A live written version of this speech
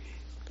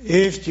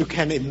If you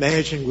can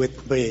imagine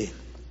with me,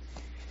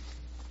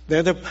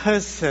 there's a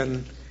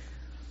person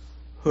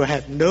who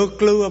had no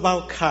clue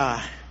about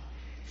car,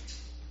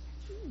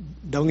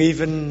 don't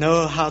even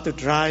know how to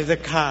drive the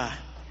car,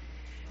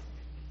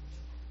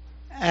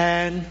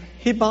 and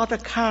he bought a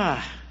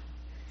car,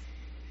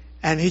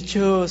 and he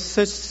chose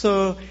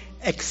so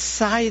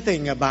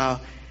exciting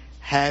about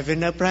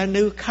having a brand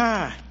new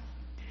car.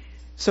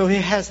 So he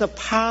has a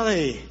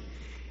party,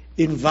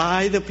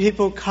 invite the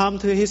people come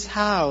to his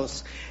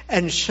house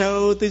and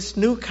show this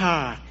new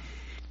car.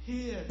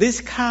 Here,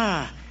 this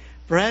car,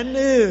 brand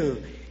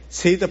new.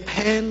 See the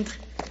paint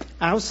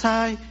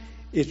outside?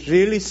 It's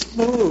really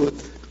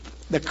smooth.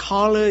 The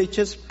color is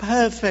just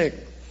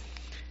perfect.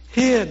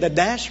 Here, the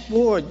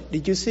dashboard.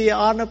 Did you see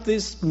all of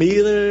this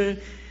mirror,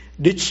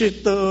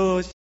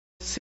 digital?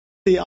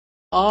 See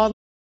all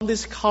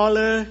this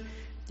color?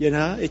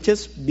 It's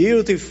just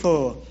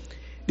beautiful.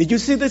 Did you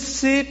see the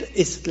seat?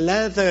 It's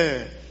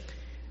leather.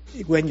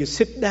 When you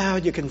sit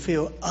down, you can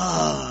feel,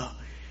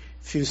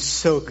 feels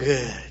so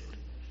good.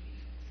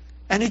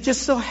 And he's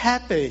just so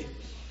happy.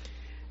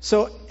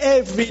 So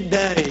every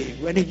day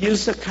when he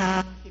uses the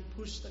car, he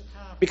pushes the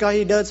car because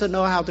he doesn't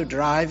know how to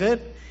drive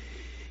it.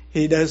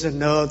 He doesn't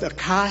know the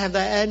car has the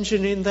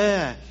engine in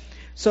there.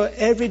 So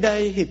every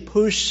day he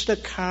pushes the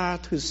car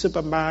to the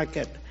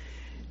supermarket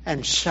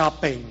and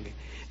shopping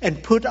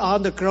and put all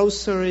the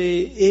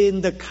grocery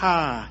in the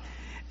car.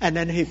 And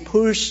then he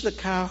pushed the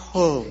car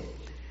home.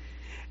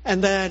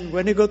 And then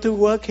when he go to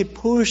work, he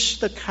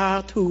pushed the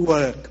car to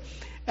work.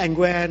 And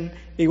when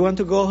he want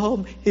to go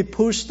home, he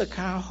pushed the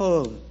car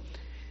home.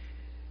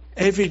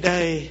 Every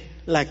day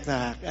like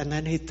that. And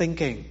then he's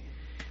thinking,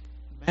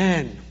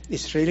 man,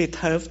 it's really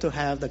tough to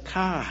have the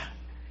car.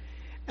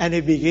 And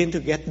he begin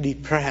to get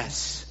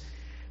depressed.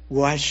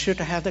 Why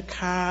should I have the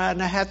car?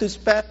 And I have to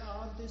spend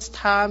all this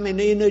time and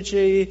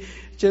energy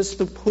just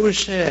to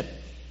push it.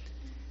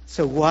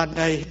 So one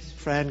day his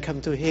friend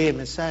come to him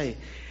and say,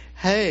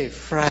 hey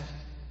friend,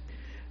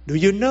 do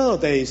you know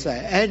there is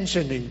an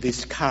engine in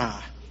this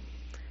car?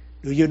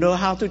 Do you know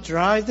how to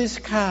drive this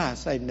car? I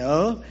say,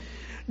 no.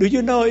 Do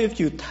you know if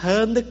you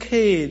turn the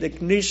key, the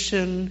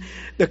ignition,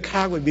 the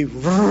car will be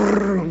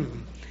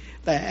vroom.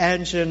 The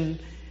engine,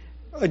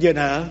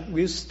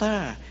 will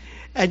start.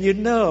 And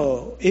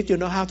if you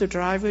know how to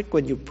drive it,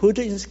 when you put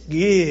it in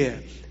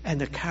gear and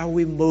the car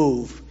will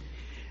move.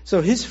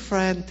 So his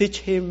friend teach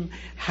him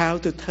how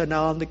to turn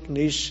on the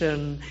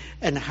ignition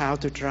and how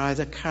to drive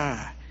the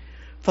car.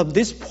 From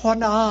this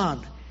point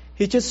on,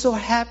 he's just so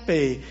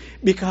happy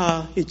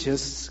because he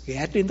just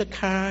get in the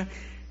car,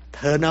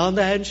 turn on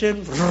the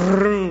engine,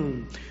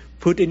 vroom,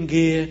 put in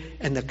gear,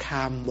 and the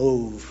car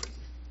move.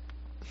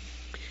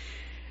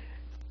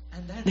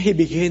 And then he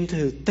began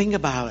to think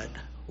about it.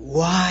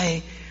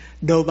 Why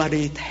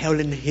nobody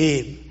telling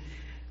him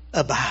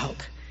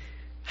about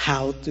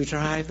how to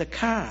drive the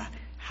car,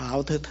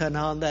 how to turn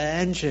on the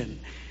engine,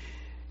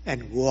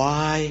 and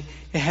why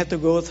he had to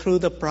go through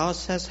the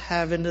process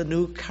having a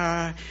new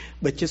car,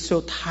 but just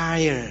so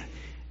tired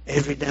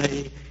every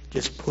day,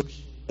 just push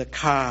the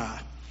car.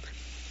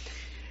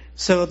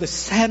 So the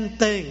same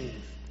thing,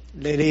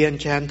 ladies and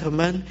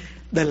gentlemen,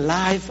 the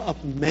life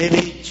of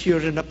many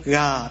children of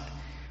God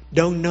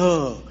don't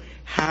know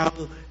how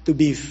to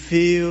be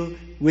filled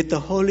with the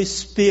Holy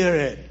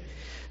Spirit.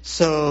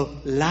 So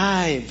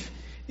life,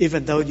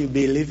 even though you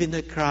believe in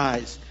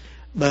Christ,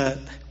 but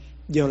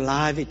your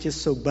life is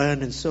just so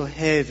burdened, so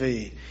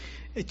heavy.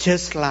 It's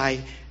just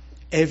like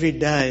every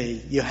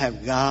day you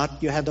have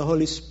God, you have the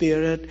Holy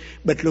Spirit,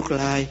 but look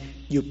like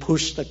you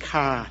push the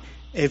car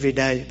every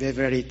day, very,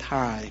 very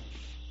tired.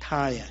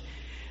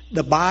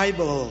 The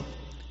Bible,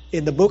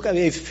 in the book of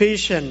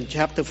Ephesians,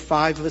 chapter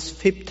 5, verse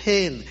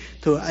 15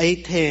 to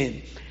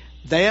 18,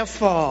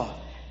 therefore,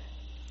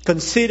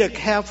 consider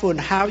careful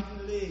how you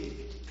live,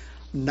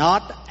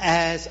 not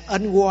as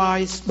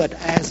unwise, but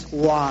as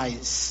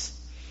wise,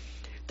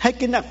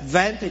 taking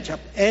advantage of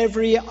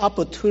every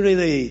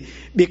opportunity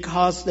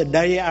because the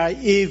days are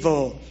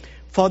evil.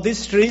 For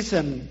this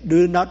reason,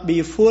 do not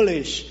be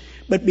foolish,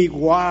 but be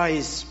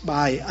wise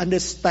by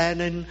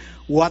understanding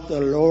what the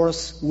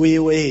Lord's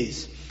will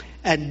is.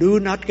 And do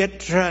not get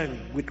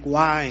drunk with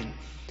wine,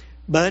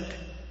 but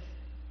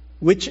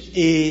which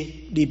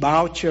is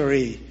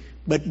debauchery,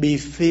 but be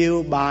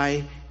filled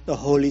by the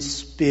Holy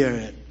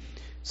Spirit.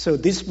 So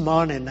this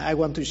morning I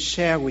want to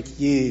share with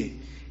you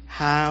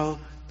how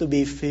to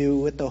be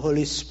filled with the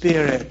Holy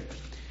Spirit.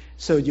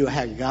 So you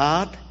have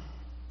God,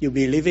 you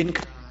believe in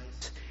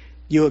Christ,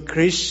 you're a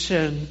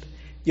Christian,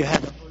 you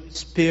have the Holy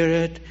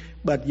Spirit,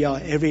 but your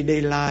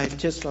everyday life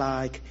just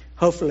like,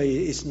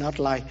 hopefully it's not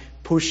like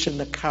pushing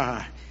the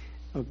car.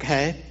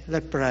 Okay,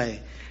 let's pray.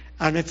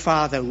 Our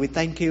Father, we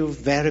thank you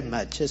very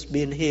much for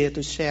being here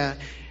to share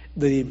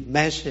the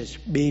message,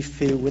 be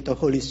filled with the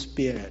Holy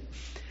Spirit.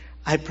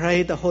 I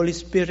pray the Holy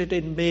Spirit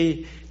in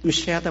me to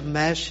share the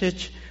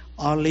message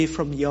only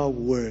from your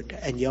word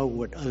and your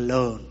word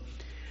alone.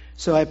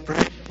 So I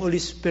pray, Holy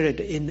Spirit,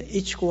 in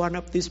each one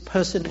of these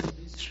persons in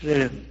this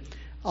room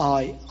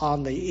or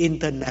on the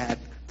internet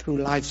through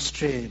live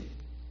stream,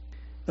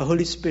 The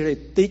Holy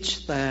Spirit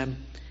teach them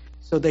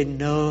so they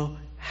know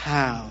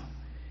how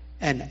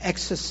and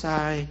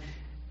exercise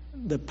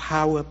the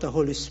power of the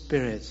Holy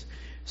Spirit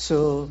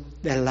so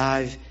their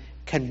life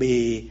can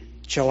be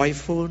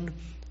joyful,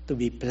 to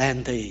be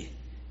plenty,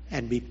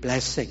 and be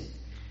blessing.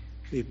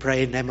 We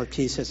pray in the name of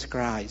Jesus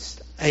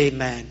Christ.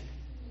 Amen.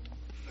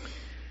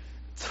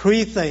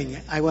 3 things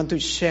I want to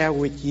share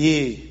with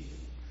you.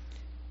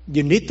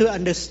 You need to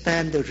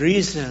understand the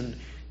reason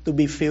to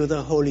be filled with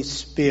the Holy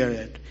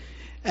Spirit.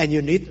 And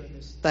you need to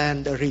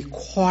understand the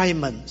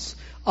requirements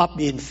of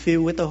being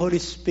filled with the Holy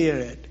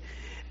Spirit.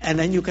 And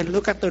then you can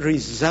look at the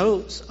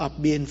results of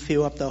being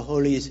filled with the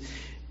Holy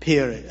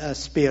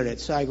Spirit.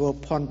 So I go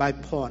point by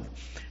point.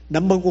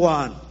 Number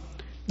 1,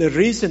 the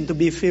reason to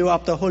be filled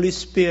with the Holy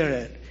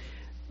Spirit.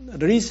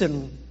 The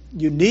reason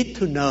you need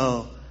to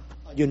know,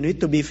 you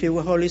need to be filled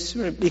with the Holy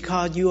Spirit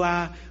because you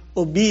are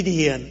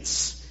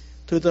obedient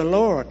to the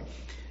Lord.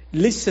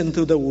 Listen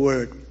to the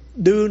word.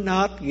 Do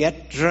not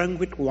get drunk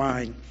with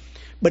wine,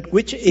 but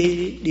which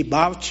is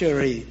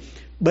debauchery,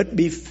 but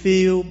be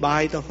filled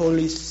by the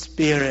Holy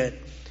Spirit.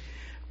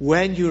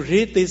 When you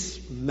read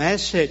this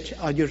message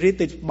or you read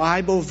this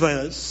Bible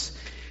verse,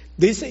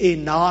 this is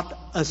not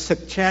a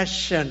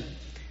suggestion,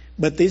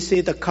 but this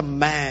is a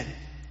command.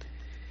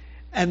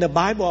 And the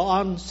Bible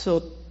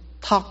also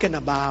talking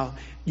about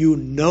you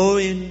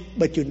knowing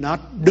but you're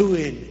not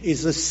doing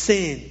is a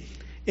sin.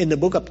 In the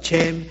book of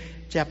James,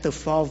 chapter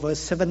 4, verse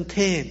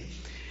 17.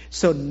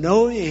 So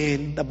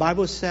knowing, the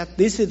Bible said,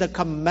 this is the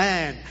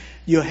command.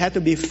 You have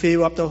to be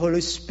filled with the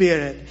Holy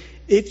Spirit.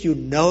 If you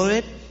know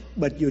it,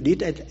 but you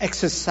didn't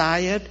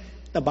exercise it,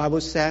 the Bible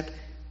said,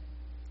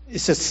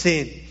 it's a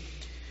sin.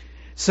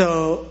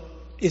 So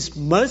it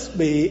must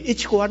be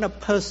each one a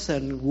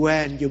person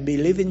when you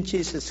believe in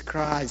Jesus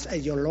Christ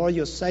as your Lord,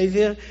 your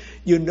Savior,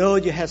 you know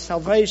you have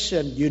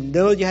salvation, you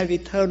know you have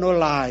eternal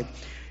life.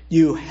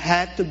 You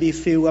have to be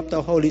filled with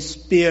the Holy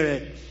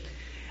Spirit.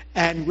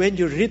 And when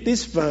you read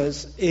this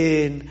verse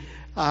in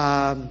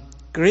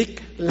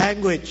Greek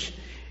language,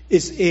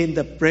 it's in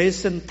the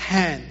present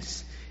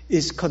tense.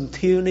 It's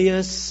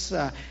continuous,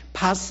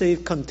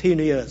 passive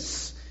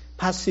continuous,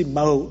 passive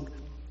mode,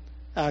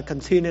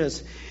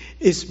 continuous.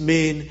 It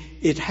means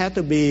it had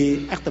to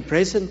be at the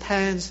present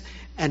tense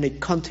and it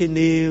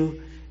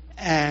continue.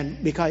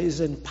 And because it's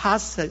in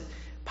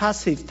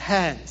passive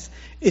tense,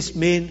 it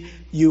means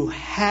you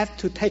have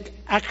to take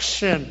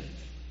action.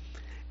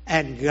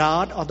 And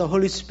God or the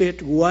Holy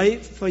Spirit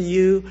wait for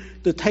you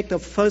to take the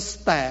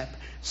first step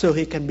so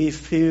He can be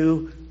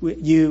filled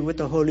with you with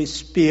the Holy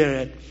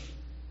Spirit.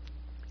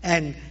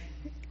 And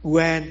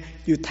when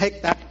you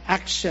take that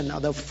action or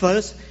the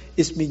first,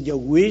 it means your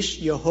wish,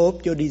 your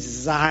hope, your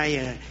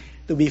desire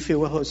to be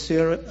filled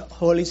with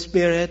Holy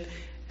Spirit,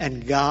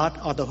 and God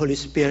or the Holy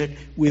Spirit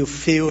will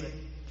fill it.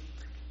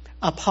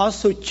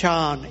 Apostle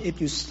John,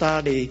 if you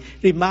study,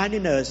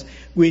 reminding us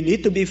we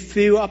need to be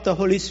filled with the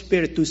Holy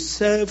Spirit to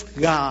serve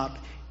God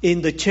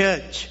in the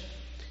church.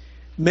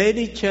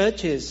 Many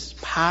churches,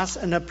 past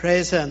and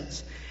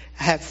present,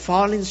 have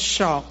fallen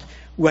short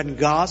when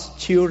God's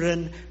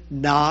children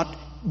not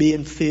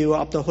being filled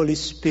with the Holy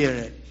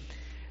Spirit.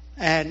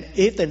 And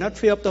if they're not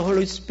filled with the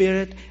Holy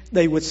Spirit,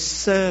 they would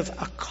serve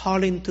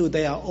according to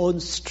their own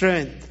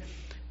strength,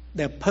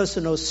 their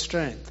personal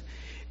strength.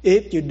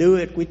 If you do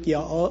it with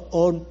your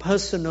own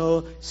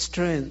personal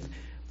strength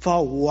for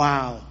a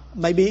while,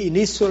 maybe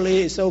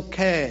initially it's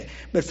okay,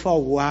 but for a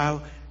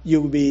while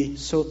you'll be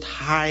so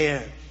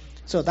tired.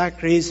 So that's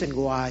the reason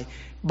why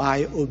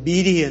by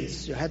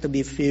obedience you have to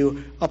be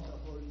filled of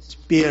the Holy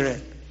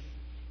Spirit.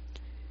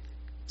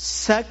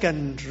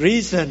 Second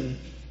reason,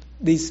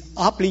 this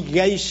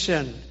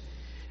obligation,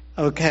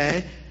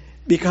 okay?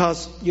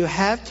 Because you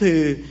have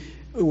to,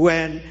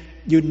 when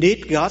you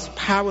need God's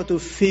power to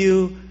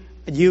fill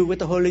you with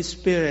the Holy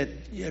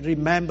Spirit,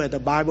 remember the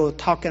Bible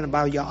talking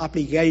about your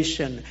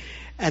obligation,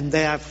 and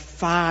there are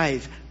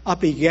 5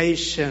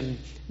 obligations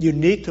you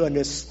need to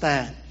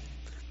understand.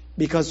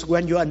 Because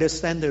when you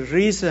understand the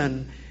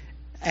reason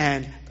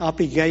and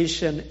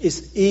obligation,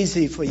 it's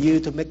easy for you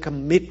to make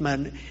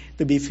commitment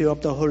to be filled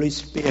with the Holy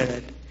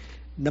Spirit.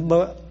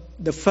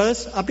 The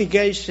first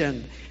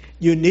obligation,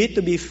 you need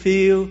to be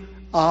filled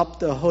of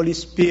the Holy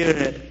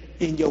Spirit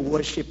in your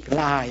worship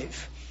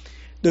life.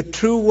 The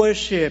true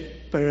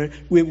worshiper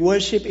will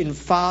worship in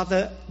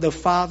the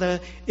Father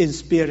in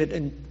spirit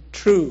and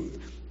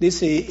truth.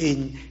 This is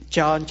in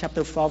John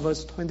chapter 4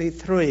 verse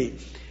 23.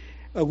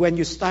 When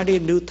you study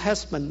New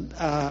Testament,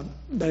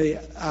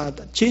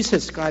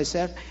 Jesus Christ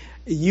said,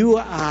 you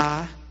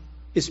are,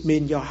 it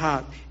means your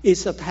heart,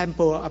 is a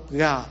temple of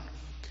God.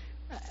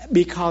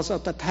 Because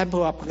of the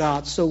temple of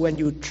God, so when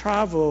you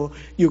travel,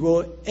 you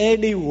go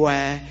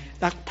anywhere,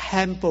 that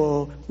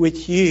temple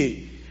with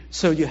you.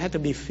 So you have to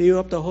be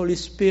filled with the Holy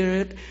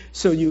Spirit,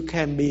 so you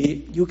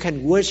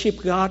can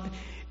worship God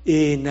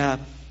in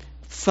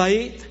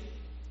faith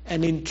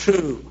and in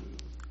truth,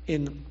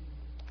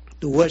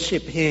 to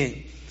worship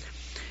Him.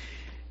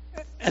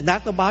 And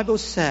that the Bible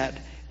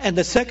said. And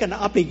the second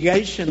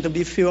obligation to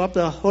be filled with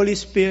the Holy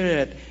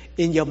Spirit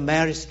in your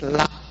marriage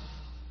life.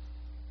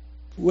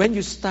 when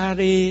you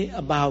study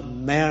about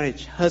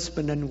marriage,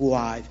 husband and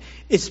wife,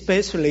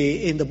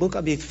 especially in the book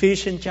of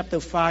Ephesians chapter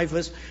 5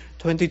 verse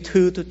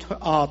 22 to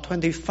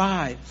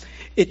 25,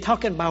 it's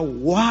talking about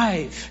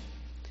wife.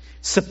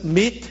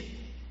 Submit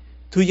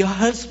to your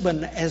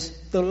husband as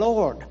the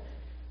Lord.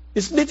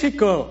 It's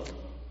difficult,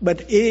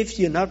 but if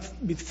you're not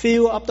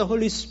filled of the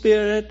Holy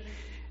Spirit,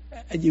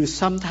 you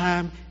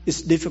sometimes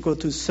it's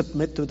difficult to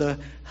submit to the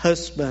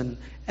husband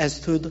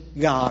as to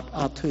God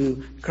or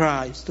to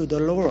Christ, to the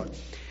Lord.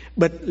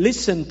 But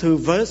listen to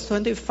verse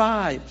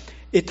 25.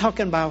 It's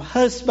talking about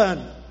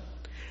husband.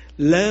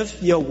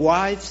 Love your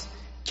wives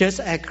just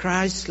as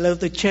Christ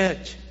loved the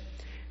church,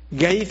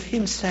 gave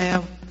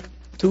himself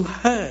to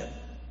her.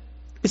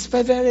 It's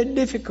very, very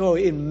difficult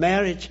in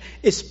marriage,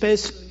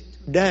 especially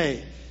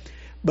today.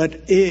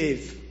 But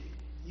if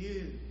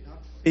you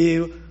not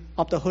filled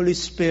of the Holy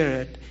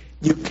Spirit,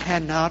 you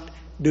cannot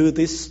do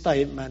this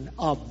statement.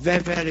 Or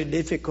very, very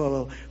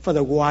difficult for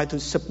the wife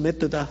to submit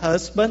to the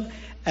husband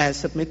and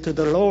submit to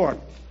the Lord.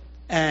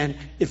 And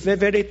it's very,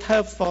 very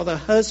tough for the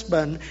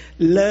husband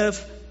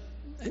love,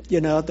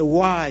 the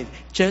wife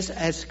just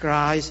as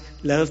Christ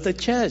loved the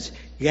church,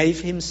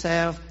 gave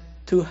himself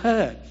to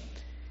her.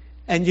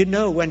 And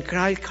when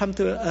Christ come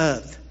to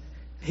earth,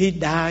 he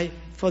died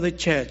for the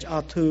church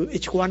or to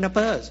each one of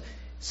us.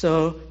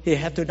 So he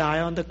had to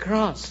die on the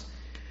cross.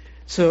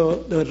 So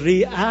the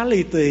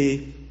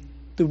reality,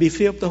 to be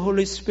filled with the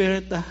Holy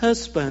Spirit, the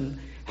husband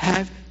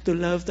have to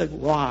love the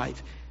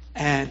wife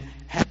and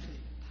have to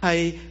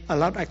pay a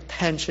lot of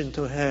attention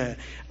to her,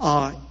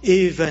 or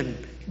even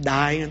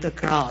die on the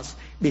cross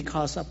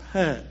because of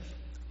her.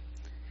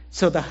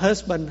 So the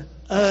husband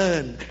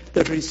earn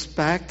the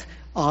respect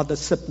or the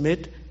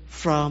submit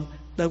from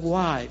the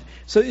wife.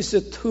 So it's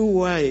a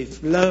two-way.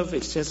 Love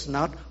is just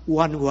not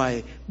one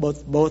way,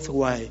 both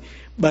way.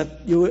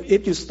 But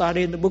if you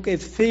study in the book of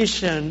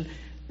Ephesians,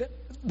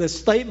 the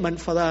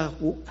statement for the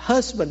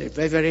husband is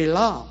very, very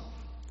long.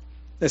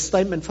 The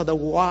statement for the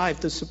wife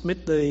to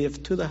submit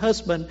to the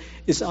husband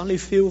is only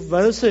few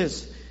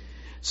verses.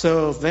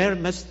 So very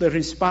much the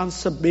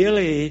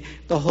responsibility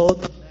to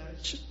hold the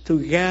marriage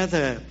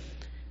together.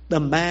 The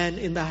man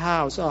in the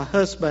house or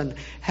husband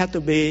have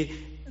to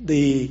be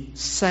the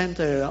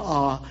center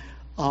or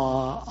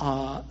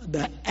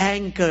the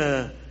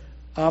anchor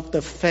of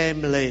the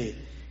family.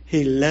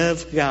 He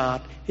loved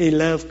God, he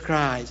loved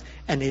Christ,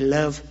 and he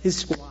loved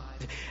his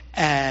wife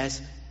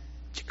as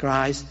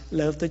Christ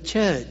loved the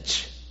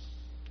church.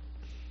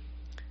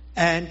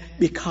 And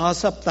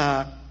because of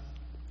that,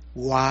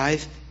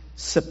 wife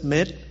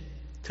submit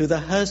to the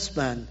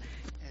husband,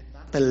 and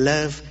not the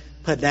love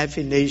per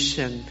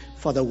definition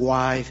for the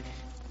wife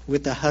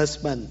with the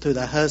husband to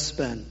the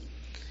husband.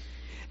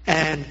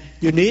 And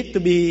you need to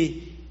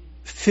be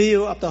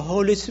filled of the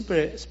Holy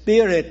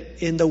Spirit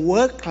in the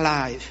work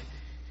life.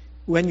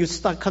 When you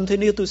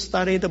continue to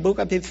study the book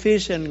of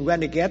Ephesians,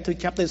 when you get to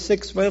chapter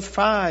 6, verse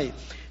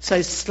 5,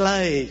 say,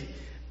 slave,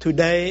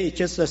 today it's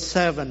just the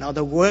servant or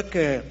the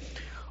worker.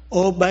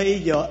 Obey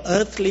your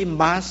earthly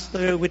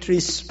master with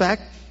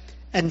respect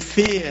and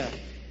fear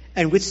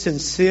and with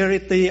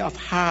sincerity of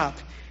heart,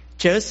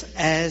 just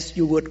as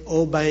you would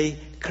obey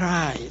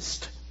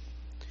Christ.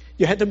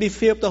 You have to be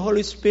filled with the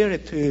Holy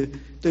Spirit to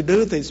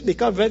do this,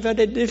 because very,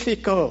 very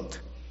difficult.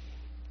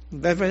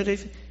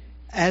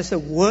 As a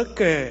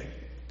worker,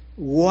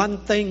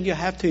 one thing you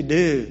have to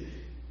do,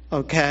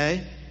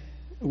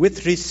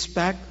 with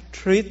respect,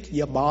 treat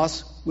your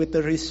boss with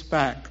the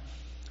respect.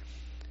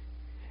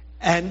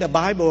 And the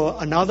Bible,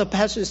 another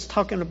passage is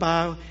talking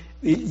about,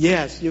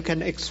 yes, you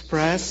can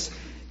express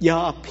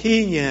your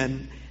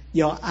opinion,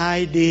 your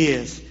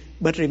ideas,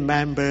 but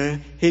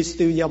remember, he's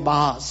still your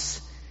boss.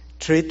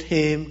 Treat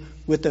him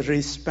with the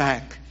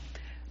respect.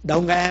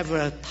 Don't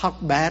ever talk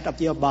bad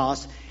of your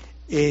boss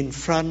in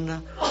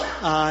front,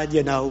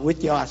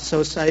 with your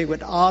associate,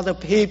 with other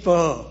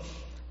people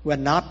who are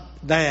not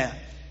there.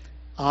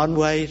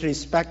 Always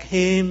respect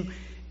him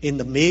in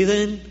the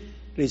meeting.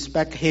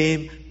 Respect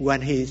him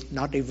when he's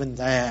not even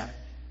there.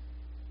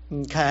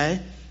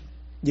 Okay?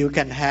 You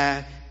can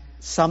have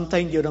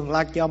something you don't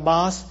like your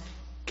boss,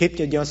 keep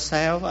to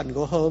yourself and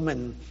go home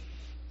and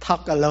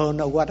talk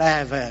alone or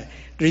whatever.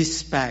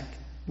 Respect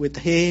with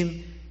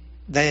him,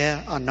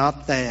 there or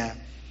not there.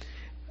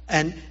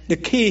 And the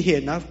key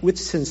here, not with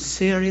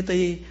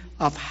sincerity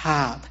of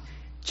heart,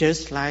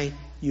 just like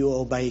you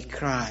obey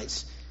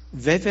Christ.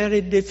 Very,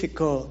 very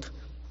difficult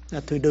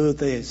to do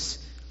this.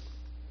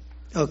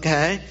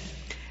 Okay?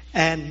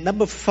 And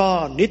number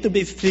 4, need to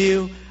be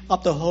filled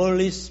of the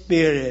Holy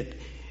Spirit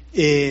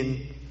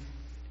in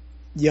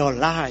your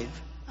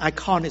life. I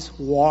call it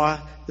war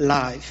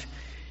life.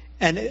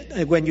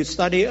 And when you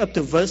study up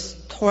to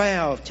verse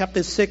 12,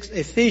 chapter 6,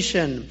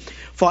 Ephesians,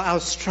 for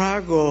our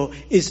struggle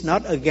is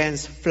not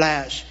against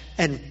flesh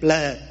and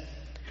blood,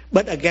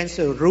 but against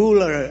the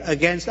ruler,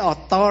 against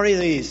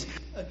authorities,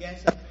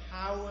 against the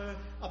power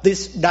of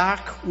this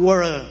dark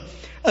world,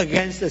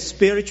 against the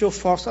spiritual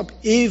force of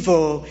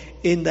evil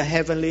in the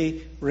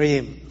heavenly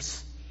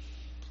realms.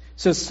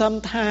 So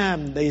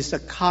sometimes there is a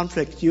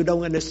conflict. You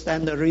don't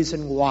understand the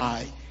reason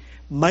why.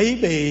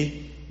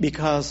 Maybe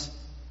because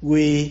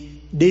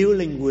we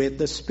dealing with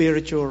the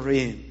spiritual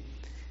realm.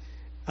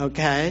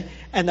 Okay?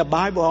 And the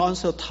Bible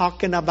also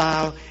talking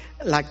about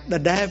like the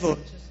devil,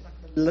 just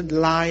like the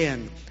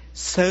lion,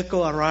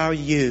 circle around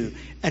you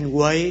and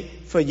wait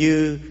for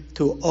you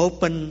to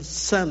open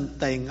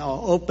something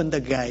or open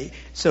the gate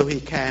so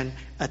he can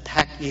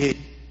attack you.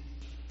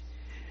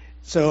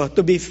 So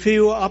to be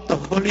filled of the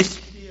Holy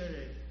Spirit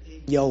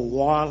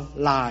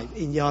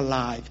in your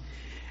life.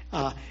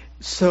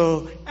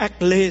 So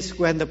at least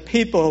when the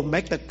people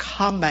make the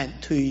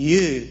comment to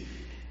you,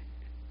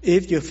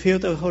 if you feel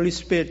the Holy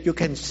Spirit, you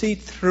can see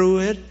through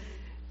it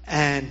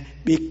and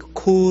be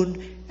cool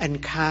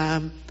and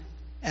calm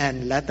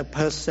and let the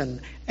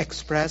person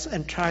express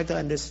and try to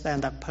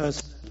understand that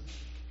person.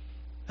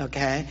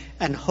 Okay?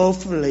 And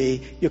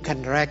hopefully you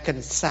can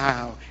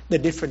reconcile the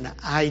different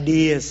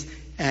ideas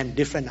and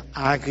different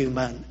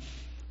arguments.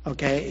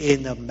 Okay?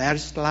 In the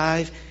marriage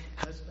life,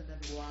 husband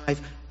and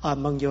wife,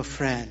 among your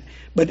friends.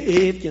 But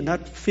if you're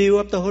not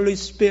filled with the Holy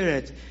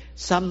Spirit,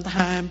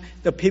 sometimes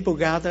the people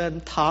gather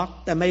and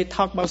talk. They may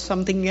talk about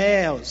something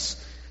else,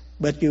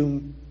 but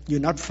you're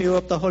not filled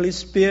with the Holy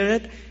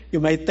Spirit. You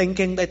may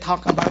thinking they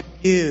talk about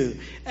you,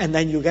 and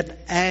then you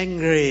get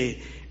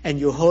angry, and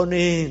you hold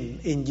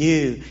in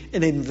you,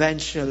 and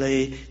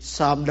eventually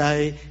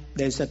someday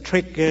there's a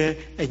trigger,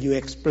 and you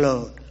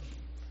explode.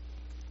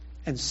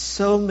 And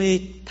so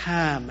many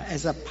times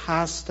as a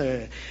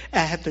pastor, I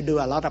have to do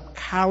a lot of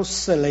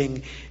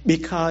counseling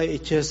because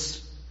it's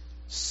just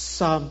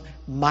some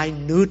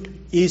minute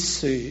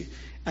issue.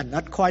 I'm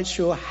not quite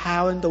sure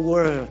how in the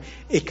world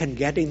it can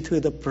get into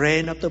the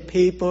brain of the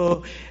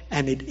people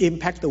and it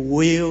impact the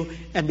will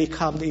and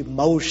become the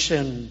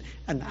emotion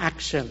and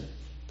action.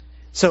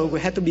 So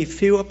we have to be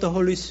filled with the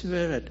Holy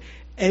Spirit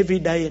every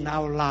day in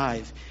our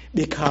life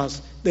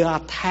because the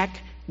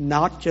attack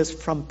not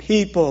just from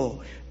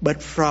people,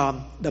 but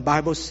from, the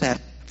Bible said,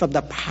 from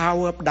the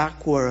power of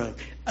dark world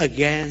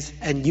against,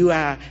 and you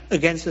are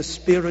against the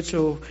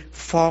spiritual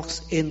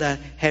force in the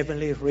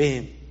heavenly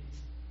realm.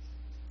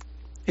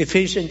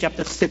 Ephesians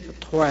chapter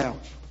 6:12.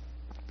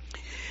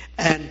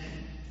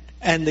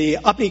 And the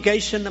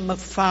obligation number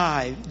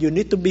 5, you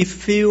need to be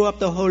filled of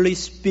the Holy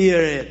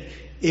Spirit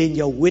in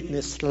your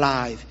witness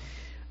life.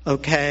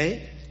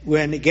 Okay?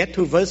 When you get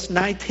to verse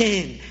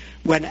 19,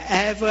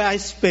 whenever I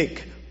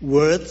speak,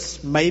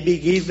 words may be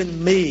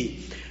given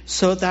me,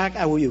 so that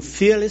I will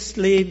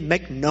fearlessly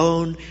make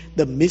known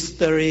the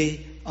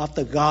mystery of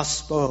the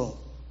gospel.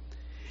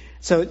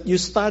 So you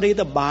study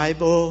the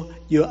Bible,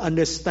 you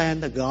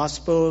understand the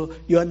gospel,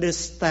 you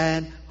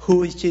understand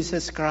who is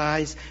Jesus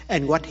Christ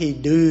and what He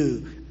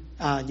do,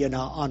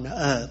 on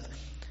earth.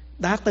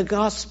 That's the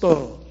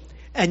gospel.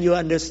 And you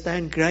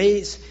understand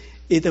grace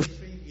is a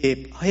free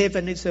gift.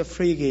 Heaven is a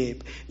free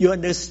gift. You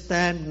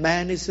understand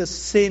man is a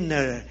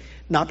sinner,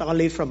 not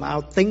only from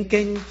our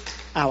thinking,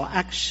 our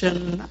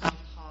action, our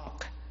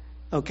talk.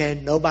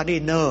 Okay, nobody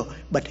knows,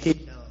 but He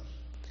knows.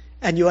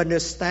 And you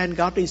understand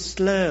God is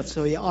love,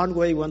 so He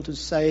always wants to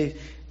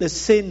save the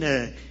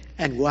sinner.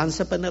 And once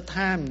upon a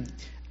time,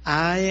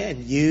 I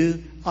and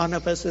you, all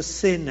of us are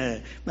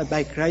sinners, but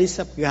by grace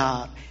of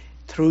God,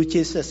 through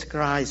Jesus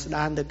Christ,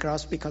 died on the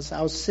cross because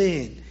of our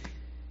sin.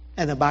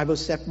 And the Bible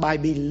said, by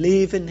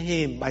believing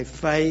Him, by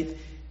faith,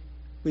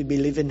 we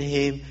believe in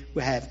Him,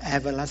 we have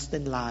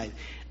everlasting life.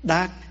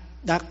 That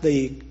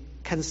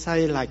can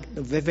say like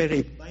the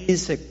very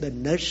basic, the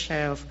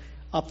nutshell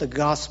of the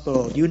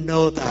gospel. You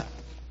know that.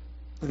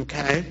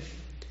 Okay?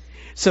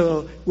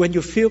 So when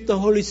you feel the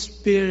Holy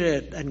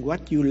Spirit and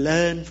what you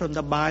learn from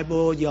the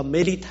Bible, your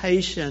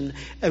meditation,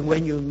 and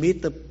when you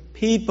meet the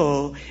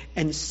people,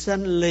 and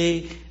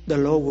suddenly the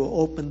Lord will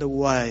open the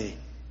way.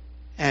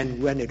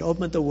 And when it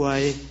opens the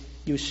way,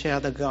 you share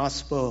the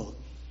gospel.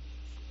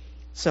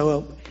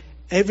 So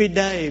every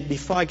day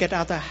before I get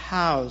out of the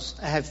house,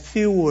 I have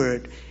few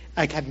words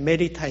I can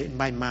meditate in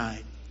my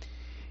mind.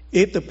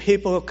 If the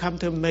people come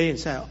to me and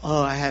say,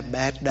 oh, I have a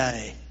bad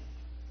day,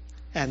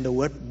 and the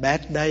word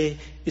bad day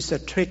is a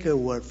trigger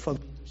word for me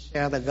to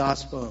share the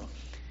gospel.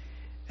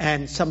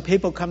 And some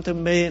people come to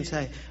me and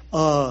say,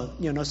 oh,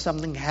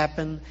 something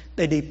happened,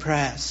 they're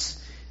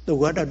depressed. The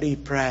word of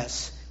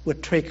depressed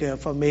would trigger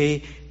for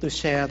me to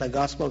share the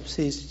gospel of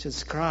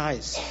Jesus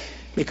Christ.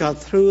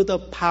 Because through the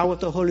power of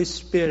the Holy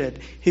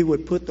Spirit, He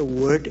would put the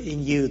word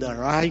in you, the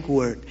right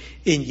word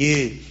in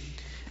you.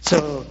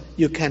 So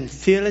you can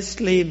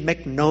fearlessly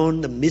make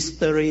known the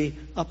mystery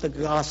of the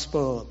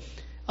gospel.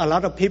 A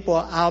lot of people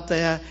out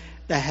there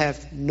that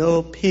have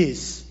no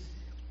peace.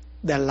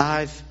 Their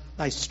life,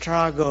 like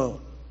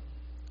struggle.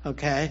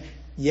 Okay?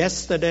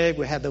 Yesterday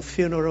we had the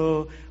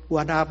funeral,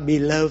 one of our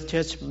beloved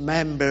church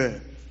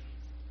member.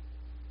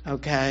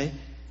 Okay?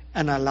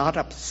 And a lot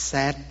of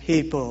sad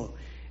people.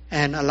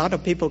 And a lot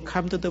of people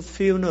come to the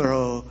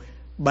funeral.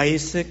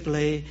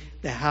 Basically,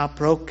 they're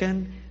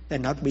heartbroken. They're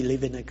not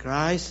believing in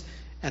Christ.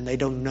 And they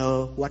don't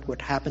know what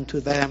would happen to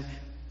them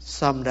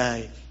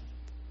someday.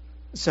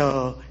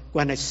 So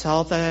when I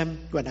saw them,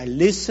 when I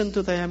listened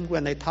to them,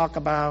 when they talk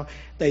about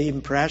the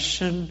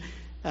impression,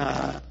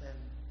 now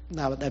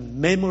the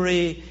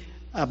memory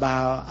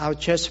about our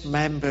church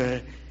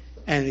member,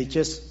 and it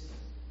just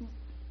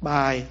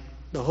by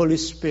the Holy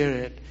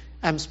Spirit,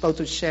 I'm supposed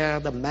to share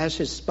the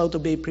message, supposed to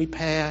be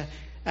prepared.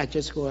 I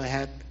just go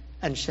ahead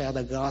and share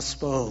the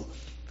gospel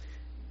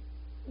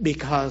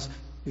because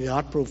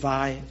God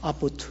provide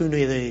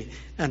opportunity,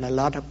 and a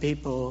lot of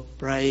people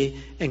pray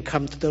and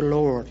come to the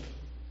Lord.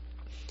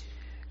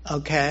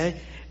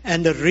 Okay?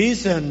 And the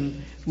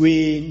reason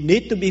we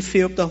need to be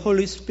filled with the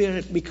Holy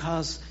Spirit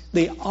because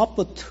the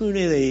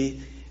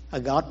opportunity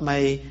God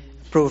may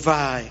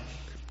provide.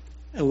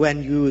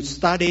 When you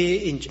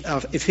study in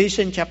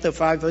Ephesians chapter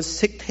 5 verse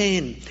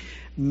 16,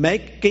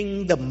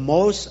 making the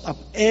most of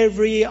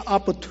every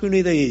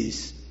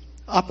opportunity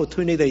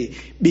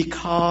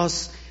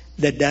because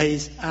the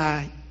days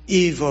are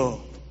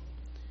evil.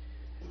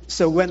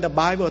 So when the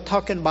Bible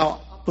talking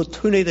about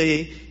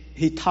opportunity,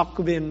 it's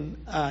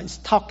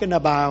talking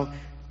about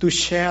to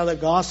share the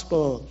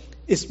gospel.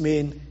 It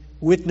means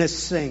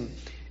witnessing.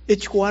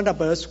 Each one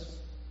of us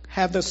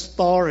have the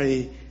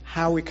story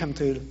how we come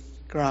to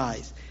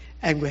Christ.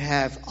 And we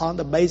have on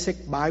the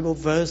basic Bible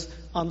verse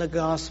on the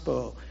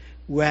gospel.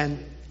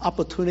 When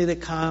opportunity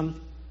comes,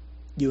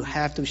 you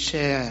have to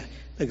share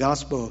the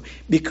gospel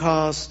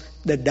because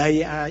the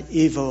days are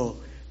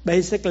evil.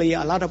 Basically,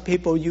 a lot of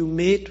people you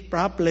meet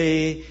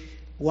probably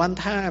one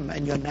time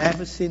and you've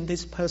never seen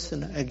this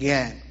person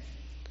again.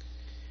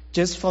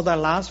 Just for the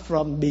last,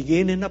 from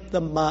beginning of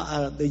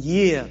the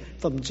year,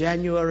 from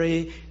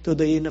January to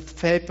the end of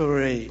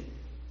February,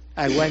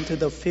 I went to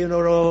the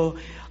funeral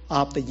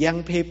of the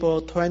young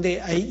people,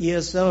 28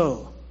 years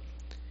old,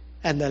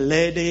 and the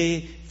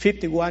lady,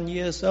 51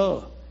 years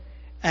old.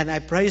 And I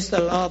praise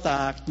the Lord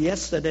that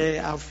yesterday,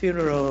 our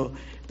funeral,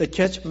 the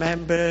church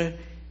member,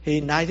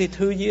 he's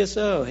 92 years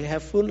old, he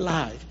has full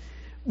life.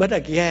 But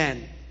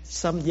again,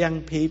 some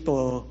young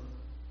people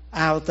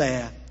out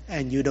there,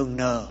 and you don't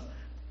know.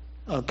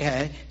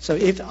 Okay? So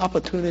if the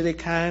opportunity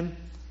comes,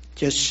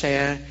 just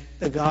share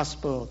the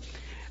gospel.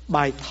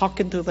 By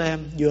talking to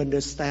them, you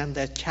understand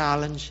their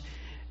challenge,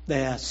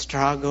 their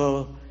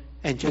struggle,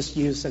 and just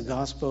use the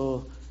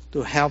gospel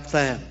to help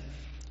them.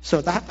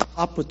 So that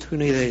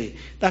opportunity,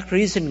 that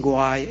reason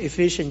why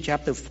Ephesians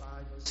chapter 5,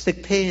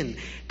 16,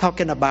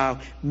 talking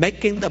about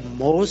making the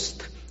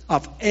most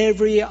of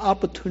every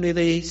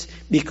opportunities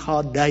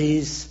because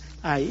days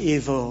are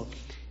evil.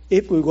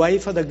 If we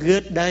wait for the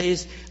good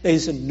days, there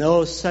is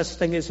no such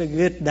thing as a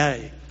good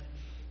day.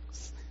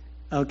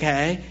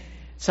 Okay?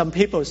 Some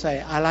people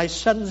say, I like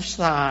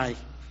sunshine.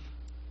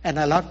 And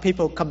a lot of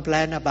people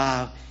complain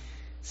about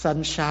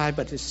sunshine,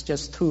 but it's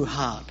just too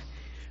hot.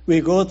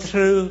 We go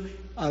through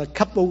a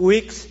couple of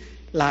weeks,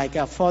 like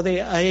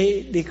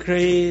 48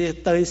 degrees,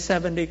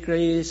 37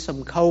 degrees,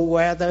 some cold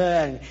weather,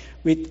 and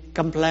we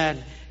complain,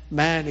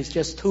 man, it's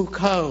just too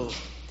cold.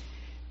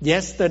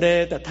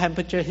 Yesterday, the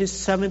temperature hit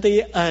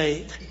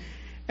 78,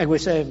 and we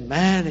say,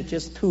 man, it's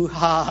just too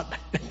hot.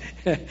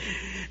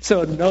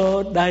 So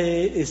no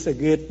day is a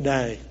good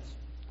day.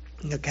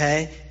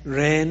 Okay?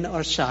 Rain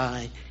or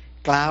shine,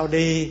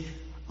 cloudy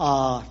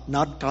or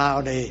not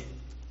cloudy,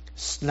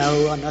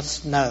 snow or not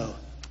snow.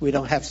 We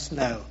don't have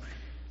snow.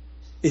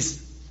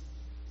 It's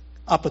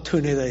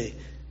opportunity.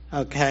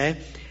 Okay?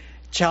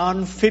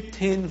 John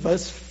 15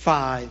 verse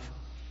 5,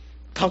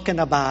 talking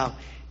about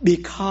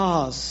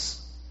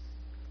because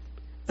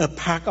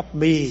apart of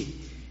me,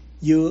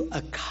 you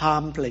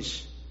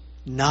accomplish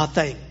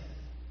nothing.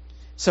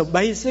 So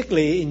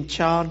basically in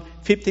John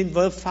 15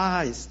 verse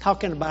 5, it's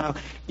talking about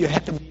you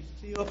have to be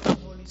filled with the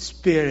Holy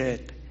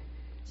Spirit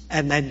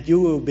and then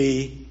you will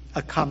be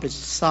accomplish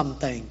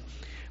something.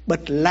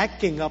 But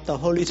lacking of the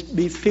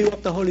be filled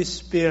with the Holy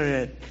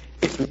Spirit,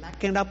 if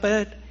lacking of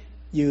it,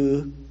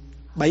 you,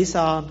 based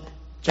on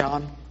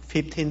John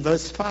 15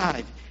 verse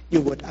 5,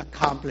 you would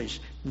accomplish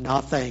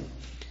nothing.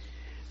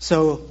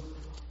 So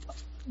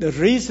the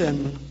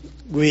reason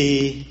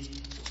we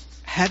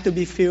have to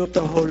be filled with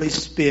the Holy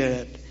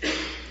Spirit,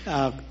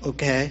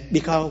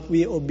 because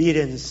we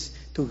obedience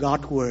to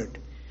God's word.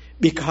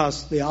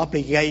 Because the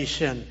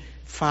obligation,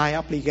 5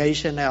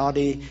 obligations I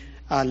already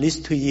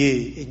list to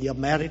you in your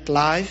married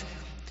life,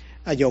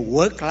 your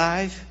work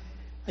life,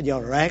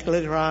 your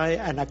regular life,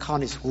 and I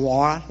call it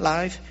war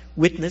life,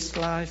 witness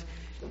life.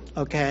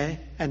 Okay?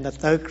 And the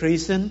third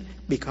reason,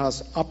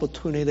 because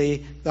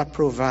opportunity God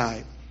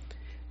provide.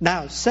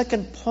 Now,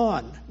 second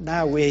point,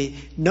 now we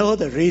know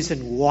the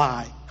reason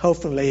why.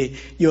 Hopefully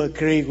you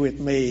agree with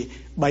me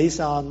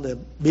based on the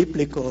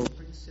biblical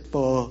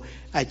principle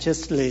I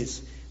just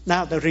list.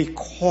 Now the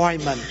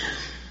requirement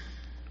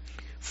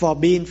for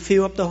being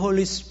filled with the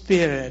Holy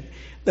Spirit,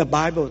 the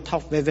Bible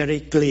talks very, very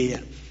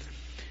clear.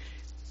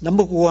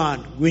 Number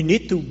 1, we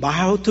need to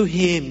bow to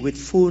Him with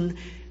full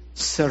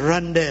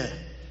surrender.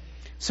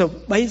 So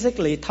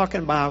basically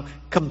talking about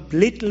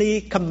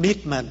completely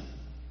commitment.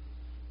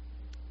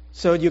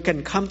 So you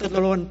can come to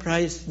the Lord and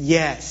pray,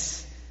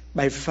 yes,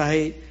 by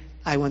faith,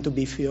 I want to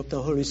be filled with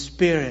the Holy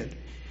Spirit.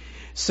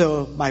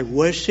 So my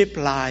worship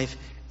life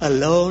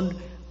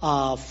alone,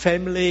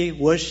 family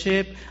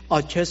worship,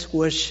 or just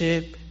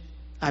worship,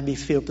 I be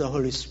filled with the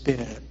Holy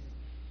Spirit.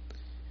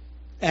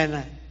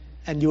 And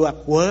you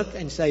at work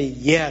and say,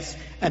 yes,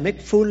 I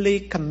make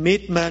fully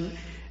commitment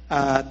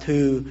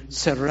to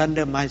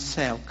surrender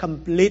myself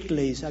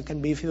completely so I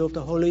can be filled with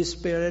the Holy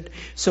Spirit,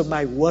 so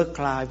my work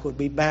life would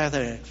be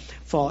better.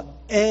 For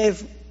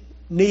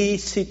any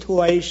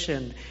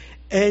situation,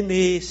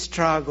 any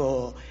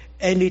struggle,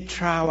 any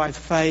trial I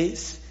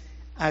face,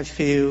 I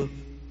feel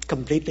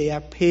completely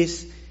at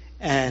peace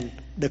and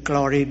the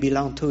glory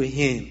belongs to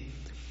Him.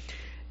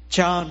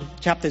 John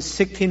chapter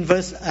 16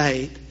 verse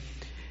 8,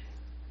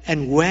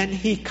 and when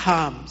He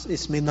comes,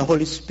 it means the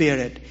Holy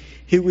Spirit,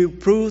 He will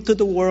prove to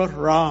the world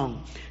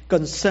wrong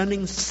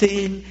concerning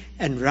sin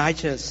and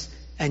righteous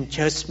and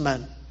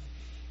judgment.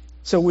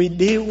 So we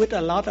deal with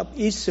a lot of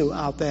issues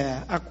out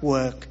there at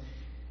work.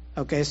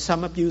 Okay,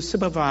 some of you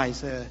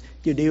supervisor,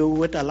 you deal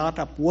with a lot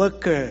of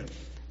worker,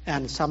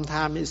 and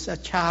sometimes it's a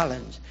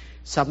challenge.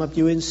 Some of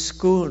you in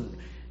school,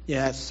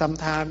 yes,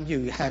 sometimes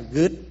you have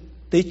good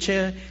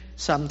teacher,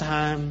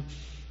 sometimes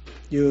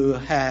you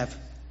have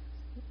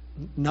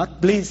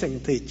not pleasing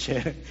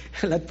teacher.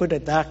 Let's put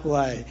it that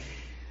way.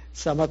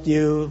 Some of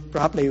you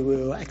probably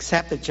will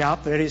accept the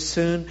job very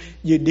soon.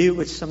 You deal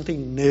with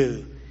something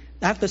new.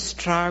 That's the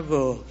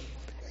struggle.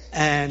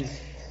 And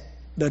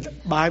the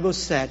Bible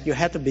said you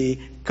have to be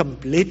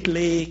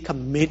completely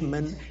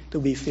commitment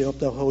to be filled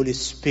with the Holy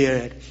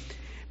Spirit,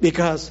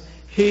 because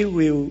He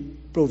will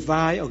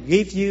provide or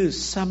give you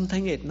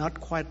something that's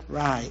not quite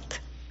right.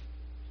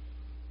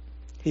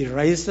 He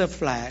raised the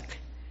flag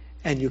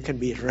and you can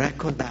be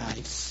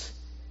recognized.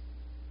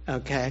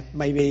 Okay,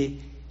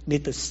 maybe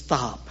need to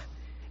stop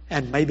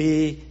and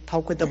maybe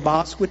talk with the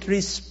boss with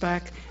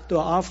respect, to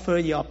offer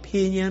your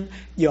opinion,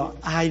 your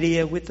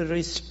idea with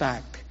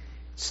respect,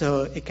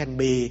 so it can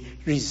be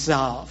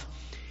resolved.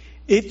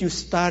 If you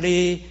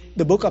study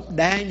the book of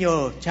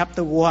Daniel,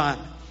 chapter 1,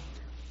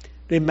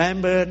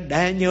 remember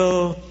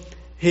Daniel,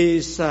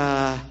 he's,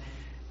 the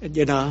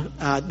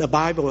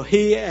Bible,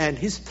 he and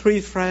his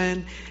 3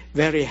 friends,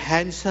 very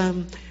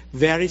handsome,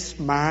 very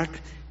smart,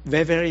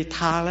 very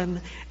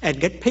talented, and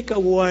get picked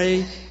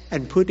away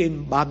and put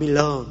in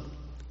Babylon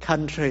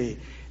country.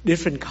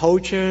 Different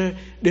culture,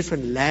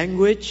 different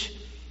language,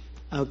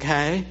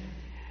 okay?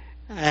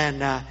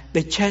 And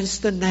they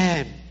changed the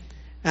name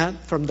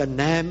from the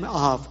name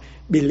of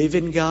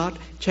believing God,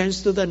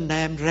 changed to the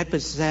name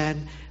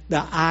represent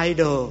the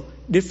idol,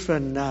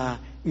 different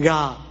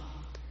God.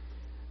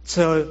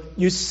 So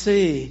you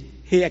see,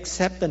 he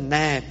accept the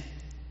name.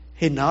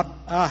 He not,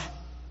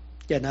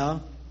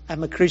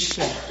 I'm a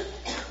Christian.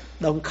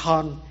 Don't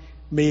call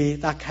me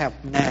that kind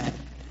of name.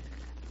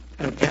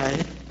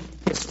 Okay?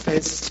 Especially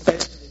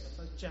the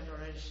first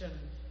generation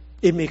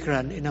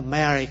immigrant in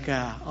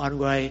America,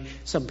 always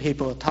some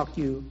people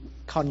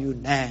call you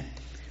name.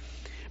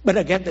 But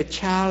again, the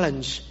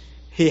challenge,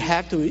 he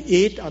have to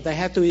eat, or they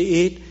have to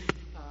eat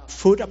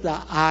food of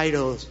the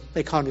idols.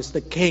 They call it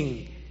the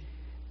king.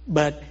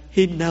 But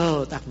he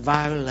knows that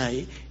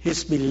violate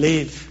his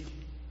belief.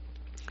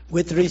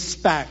 With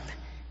respect,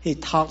 he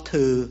talked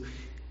to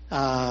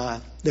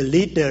the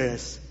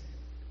leaders,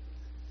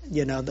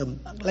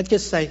 let's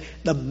just say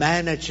the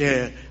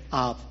manager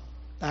of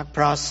that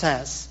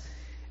process,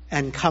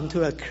 and come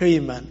to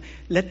agreement.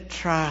 Let's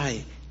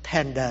try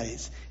 10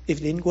 days. If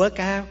it didn't work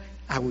out,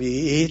 I will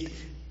eat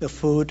the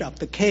food of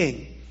the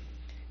king.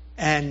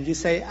 And you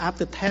say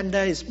after 10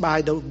 days,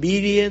 by the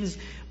obedience,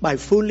 by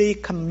fully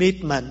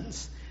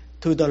commitments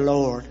to the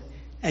Lord,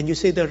 and you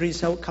see the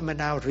result coming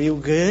out real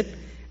good,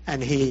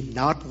 and he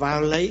not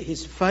violate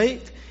his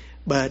faith,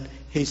 but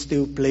he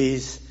still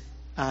please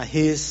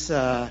his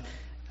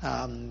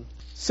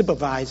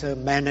supervisor,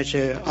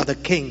 manager, or the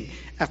king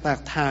at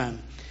that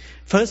time.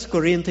 1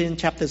 Corinthians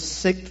chapter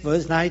 6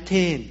 verse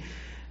 19.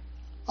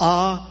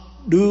 Or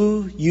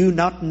do you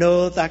not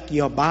know that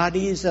your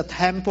body is a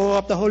temple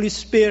of the Holy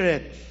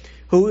Spirit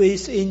who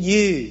is in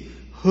you,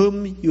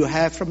 whom you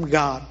have from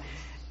God,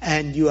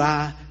 and you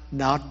are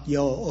not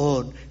your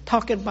own?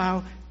 Talking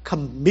about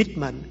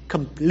commitment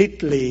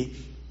completely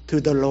to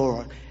the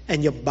Lord.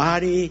 And your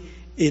body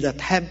is a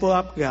temple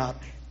of God.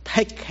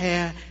 Take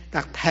care of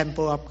that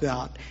temple of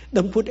God.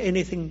 Don't put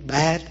anything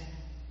bad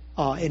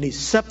or any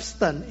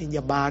substance in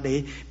your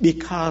body,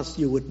 because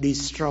you would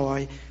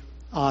destroy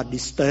or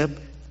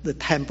disturb the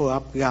temple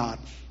of God.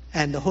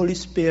 And the Holy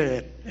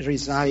Spirit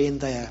resides in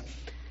there.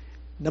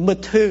 Number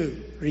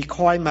 2,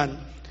 requirement,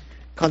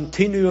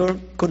 continual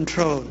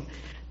control.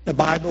 The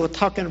Bible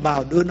talking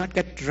about do not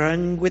get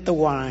drunk with the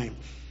wine.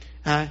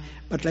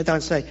 But let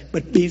us say,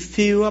 but be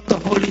filled of the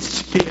Holy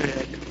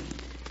Spirit.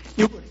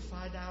 You would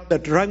find out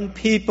that drunk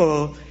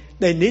people,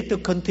 they need to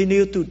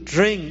continue to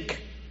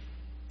drink,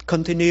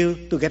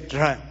 continue to get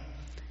drunk.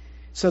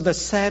 So the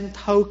same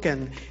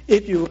token,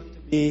 if you want to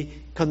be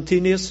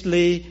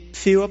continuously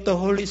filled of the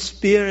Holy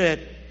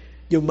Spirit,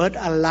 you must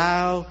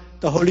allow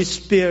the Holy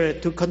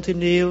Spirit to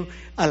continue,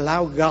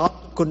 allow God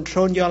to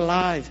control your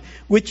life,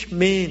 which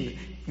means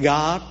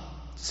God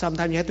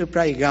Sometimes you have to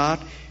pray, God,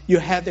 you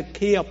have the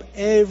key of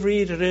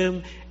every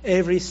room,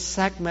 every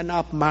segment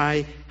of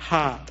my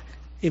heart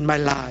in my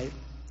life.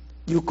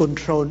 You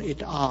control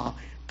it all.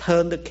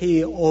 Turn the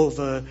key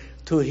over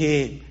to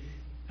Him.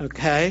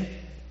 Okay?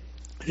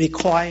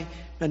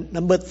 Requirement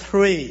number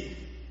 3,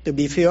 to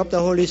be filled with the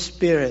Holy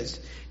Spirit,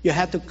 you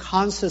have to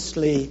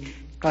constantly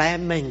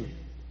claiming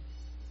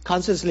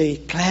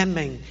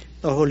the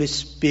Holy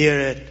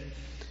Spirit.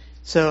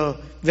 So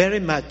very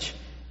much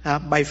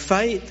by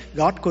faith,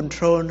 God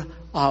control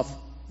of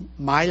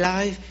my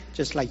life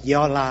just like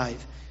your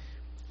life.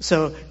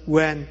 So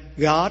when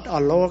God or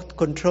Lord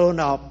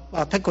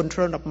take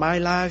control of my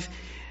life,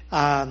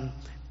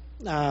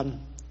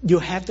 you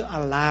have to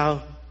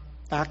allow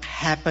that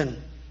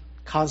happen.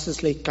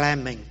 Constantly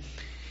claiming.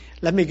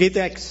 Let me give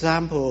you an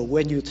example.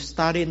 When you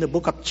study in the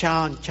book of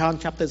John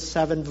chapter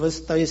 7, verse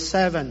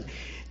 37,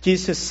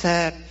 Jesus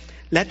said,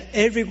 "Let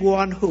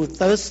everyone who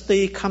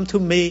thirsty come to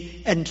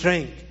me and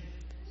drink."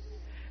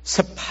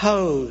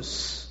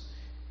 Suppose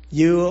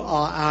you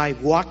or I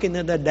walking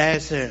in the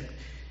desert,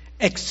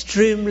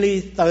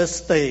 extremely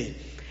thirsty,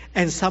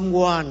 and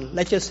someone,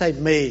 let's just say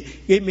me,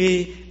 give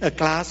me a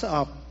glass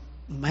of,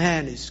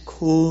 man, it's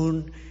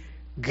cool,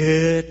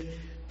 good,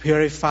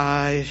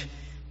 purified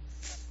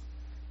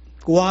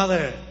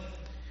water.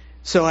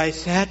 So I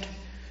said,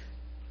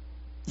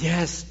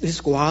 yes,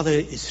 this water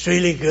is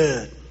really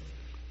good.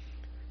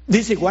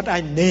 This is what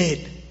I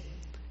need.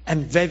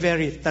 I'm very,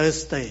 very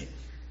thirsty,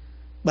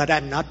 but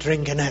I'm not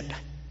drinking it.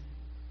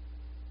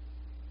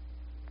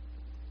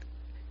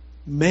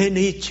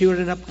 Many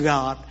children of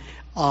God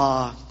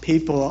or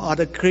people,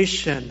 other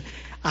Christian,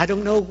 I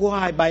don't know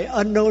why, by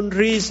unknown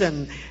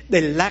reason,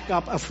 they lack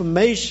of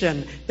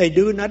affirmation. They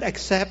do not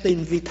accept the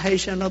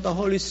invitation of the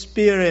Holy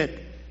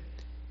Spirit.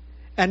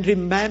 And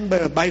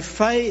remember, by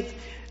faith,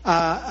 we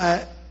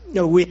have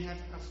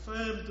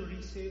affirmed to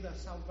receive the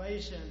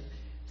salvation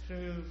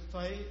through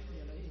faith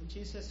in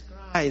Jesus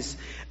Christ.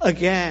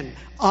 Again,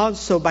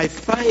 also by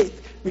faith,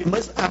 we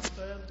must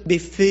affirm to be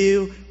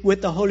filled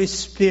with the Holy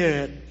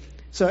Spirit.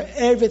 So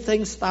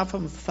everything starts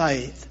from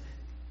faith,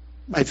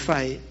 by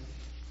faith.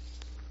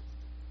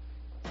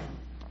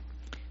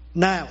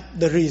 Now,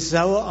 the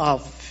result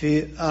of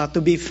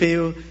to be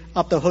filled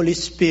of the Holy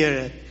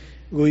Spirit.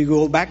 We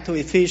go back to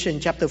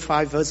Ephesians chapter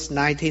 5, verse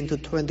 19 to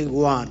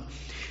 21.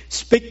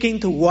 Speaking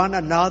to one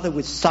another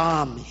with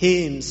psalms,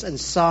 hymns, and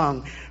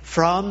songs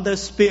from the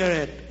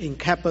Spirit, in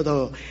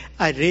capital.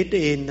 I read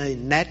in the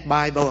Net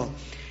Bible.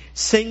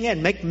 Sing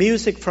and make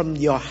music from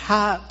your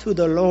heart to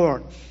the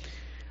Lord.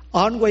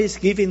 Always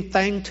giving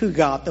thanks to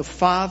God, the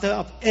Father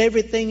of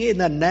everything, in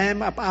the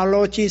name of our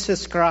Lord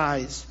Jesus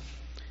Christ.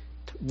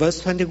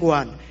 Verse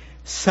 21.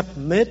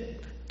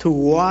 Submit to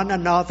one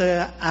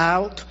another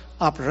out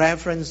of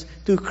reference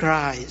to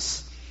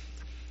Christ.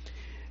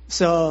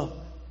 So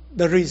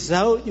the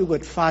result you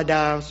would find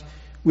out,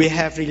 we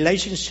have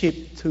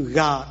relationship to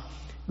God.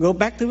 Go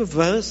back to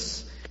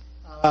verse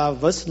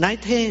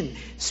 19.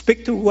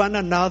 Speak to one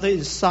another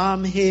in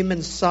psalm, hymn,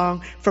 and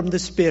song from the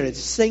Spirit.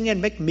 Sing and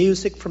make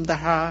music from the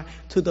heart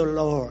to the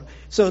Lord.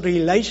 So the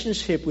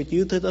relationship with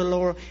you to the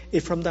Lord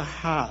is from the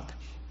heart.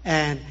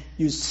 And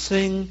you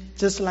sing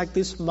just like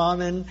this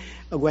morning,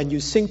 when you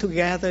sing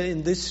together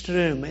in this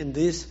room, in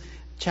this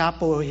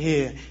chapel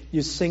here,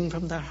 you sing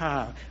from the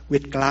heart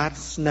with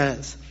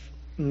gladness.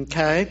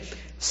 Okay?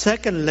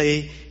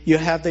 Secondly, you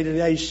have the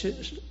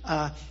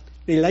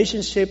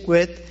relationship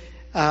with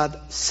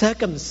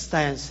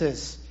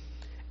circumstances.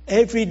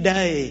 Every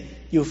day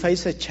you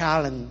face a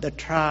challenge, the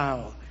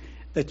trial,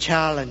 the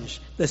challenge,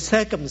 the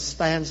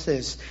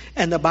circumstances.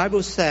 And the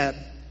Bible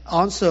said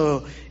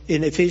also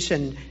in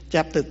Ephesians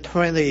chapter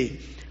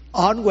 20,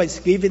 always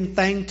giving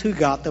thanks to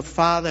God the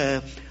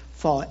Father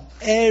for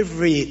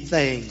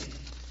everything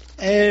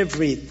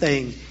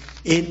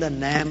in the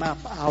name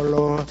of our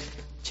Lord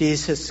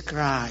Jesus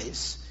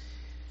Christ.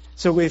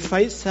 So we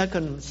face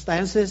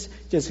circumstances,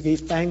 just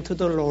give thanks to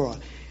the Lord.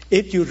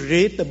 If you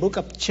read the book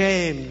of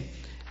James,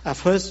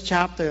 first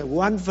chapter,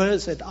 one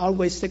verse that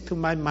always stick to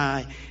my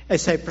mind. I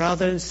say,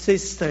 brother and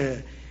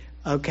sister,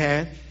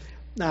 okay,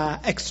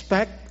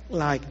 expect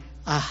like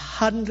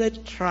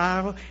 100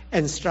 trials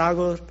and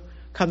struggles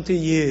come to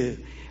you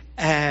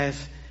as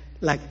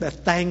like the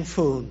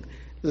thankful,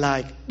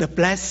 like the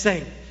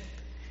blessing.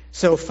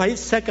 So face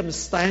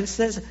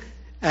circumstances,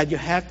 and you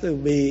have to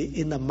be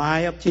in the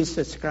mind of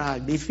Jesus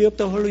Christ. Be filled with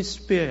the Holy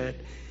Spirit,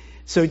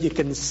 so you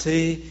can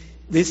see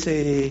this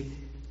is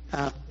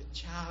a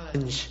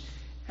challenge,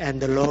 and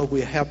the Lord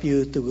will help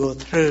you to go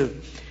through.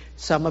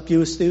 Some of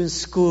you still in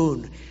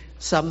school.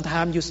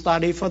 Sometimes you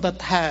study for the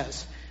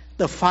test,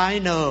 the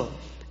final,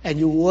 and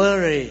you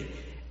worry.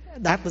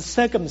 That's the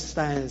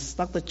circumstance,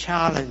 that's the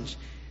challenge.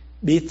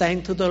 Be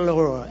thankful to the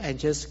Lord and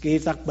just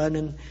give that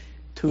burden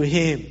to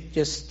Him.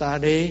 Just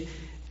study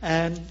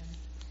and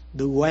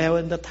do well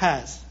in the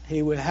test.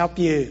 He will help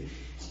you.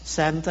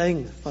 Same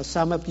thing for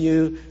some of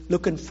you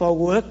looking for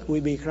work.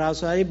 Will be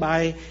graduated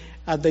by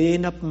at the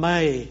end of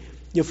May.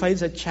 You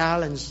face a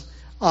challenge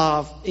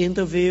of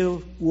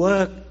interview,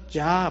 work,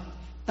 job.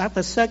 That's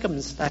the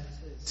circumstances.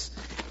 Jesus.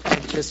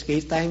 And just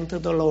give thanks to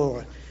the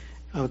Lord,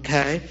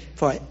 okay,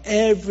 for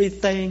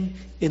everything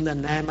in the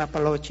name of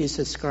our Lord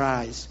Jesus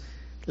Christ.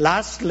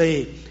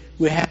 Lastly,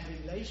 we have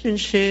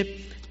relationship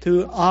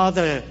to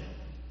other.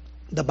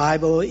 The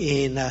Bible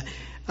in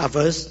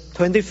verse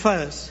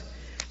 21,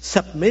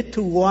 submit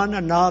to one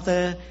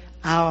another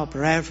our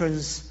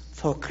reverence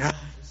for Christ.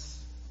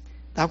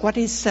 That's what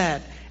he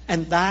said.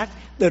 And that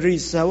the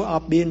result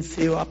of being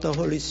filled of the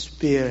Holy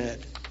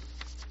Spirit.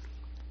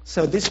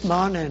 So this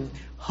morning,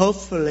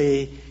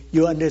 hopefully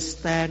you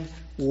understand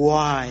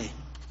why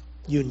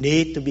you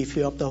need to be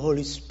filled of the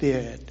Holy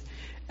Spirit.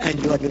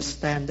 And you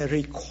understand the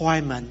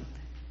requirement,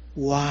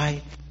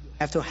 why you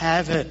have to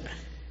have it.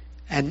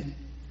 And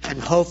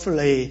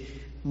hopefully,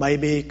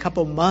 maybe a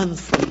couple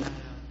months from now,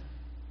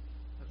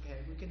 okay,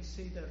 we can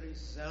see the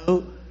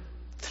result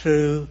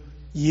through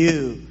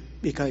you,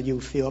 because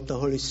you feel of the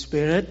Holy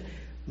Spirit,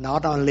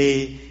 not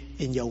only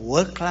in your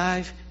work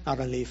life, not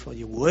only for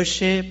your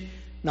worship,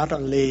 not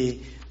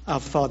only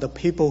for the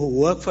people who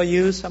work for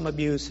you, some of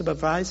you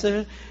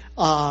supervisor,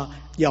 or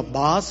your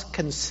boss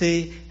can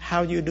see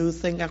how you do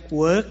things at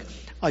work,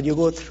 or you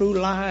go through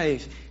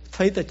life,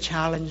 face the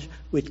challenge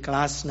with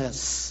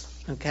gladness.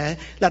 Okay,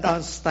 let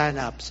us stand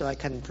up so I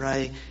can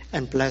pray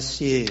and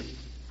bless you.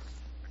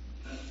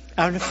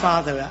 Our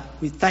Father,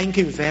 we thank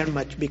you very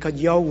much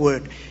because your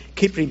word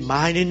keep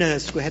reminding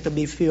us we have to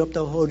be filled with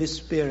the Holy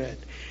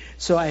Spirit.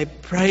 So I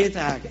pray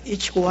that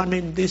each one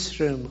in this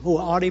room who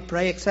already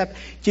pray accept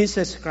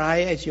Jesus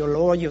Christ as your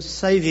Lord, your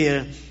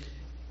Savior,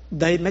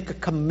 they make a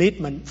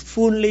commitment,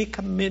 fully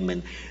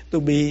commitment to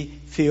be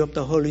filled with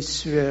the Holy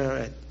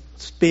Spirit.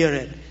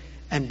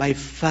 And by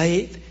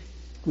faith,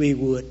 we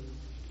would,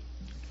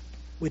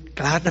 with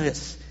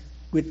gladness,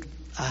 with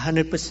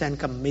 100%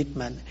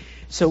 commitment,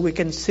 so we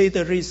can see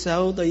the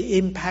result, the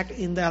impact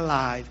in their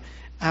life,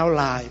 our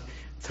life,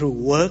 through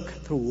work,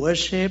 through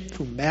worship,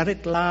 through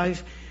married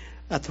life,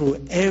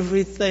 through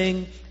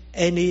everything,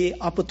 any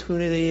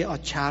opportunity or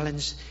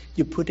challenge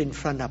you put in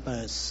front of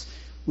us.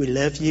 We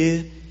love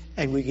you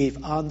and we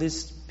give all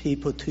these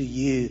people to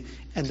you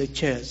and the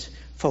church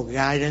for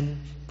guidance,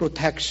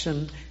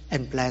 protection,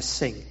 and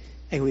blessing.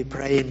 And we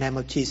pray in the name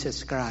of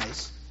Jesus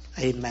Christ.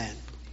 Amen.